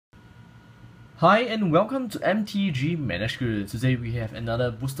Hi and welcome to MTG Manuscript. Today we have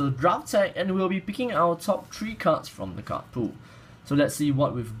another booster draft tag and we'll be picking our top 3 cards from the card pool. So let's see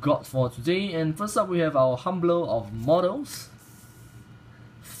what we've got for today. And first up we have our Humbler of Models,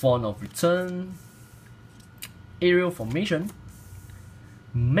 Font of Return, Aerial Formation,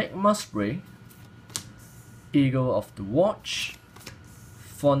 Magma Spray, Eagle of the Watch,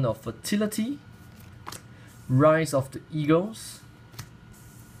 Font of Fertility, Rise of the Eagles,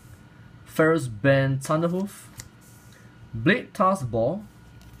 Pharaoh's Band Thunderhoof, Blade Task Ball,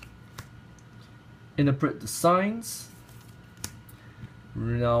 Interpret the Signs.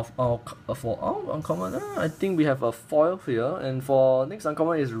 Now for our uncommon, I think we have a foil here, and for next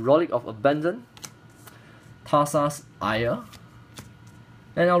uncommon is Relic of Abandon, Tarsa's Ire,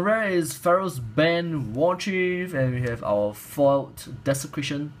 and our rare is Pharaoh's Band Warchief, and we have our foiled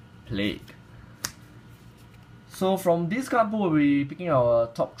Desecration Plague. So from this card pool, we'll be picking our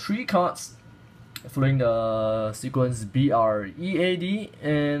top 3 cards following the sequence BREAD,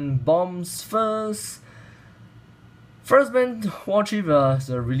 and bombs first. First Band Warchief is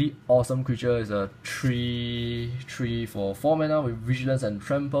a really awesome creature. It's a 3/3 for 4 mana with Vigilance and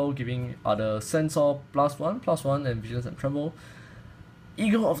Trample, giving other Centaur +1/+1 and Vigilance and Trample.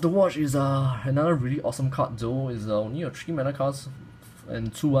 Eagle of the Watch is another really awesome card though. It's only a 3 mana card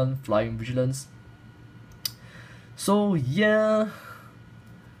and 2/1 Flying Vigilance. So yeah,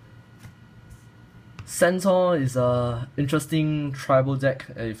 Centaur is a interesting tribal deck.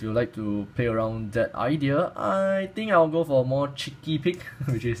 If you like to play around that idea, I think I'll go for a more cheeky pick,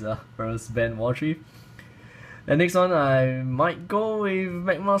 which is Pharaoh's Band Warchief. The next one I might go with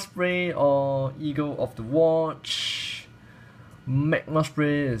Magma Spray or Eagle of the Watch. Magma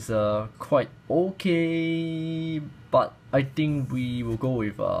Spray is quite okay, but I think we will go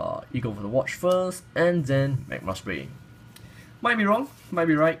with Eagle of the Watch first and then Magma Spray. Might be wrong, might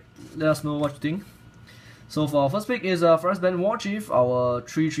be right. Let us know what you think. So for our first pick is Pharaoh's Band Warchief, our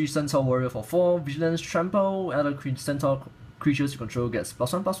 3/3 Centaur Warrior for 4, Vigilance, Trample. Other Centaur creatures you control gets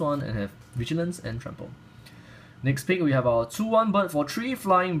 +1/+1 and have Vigilance and Trample. Next pick we have our 2/1 Bird for 3,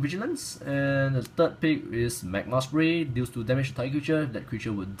 Flying Vigilance, and the third pick is Magma Spray, deals 2 damage to target creature. If that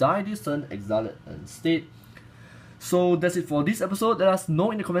creature would die this turn, exile it instead. So that's it for this episode. Let us know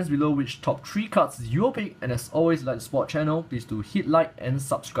in the comments below which top 3 cards you will pick, and as always, like the support channel, please do hit like and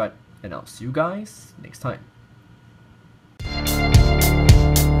subscribe, and I'll see you guys next time.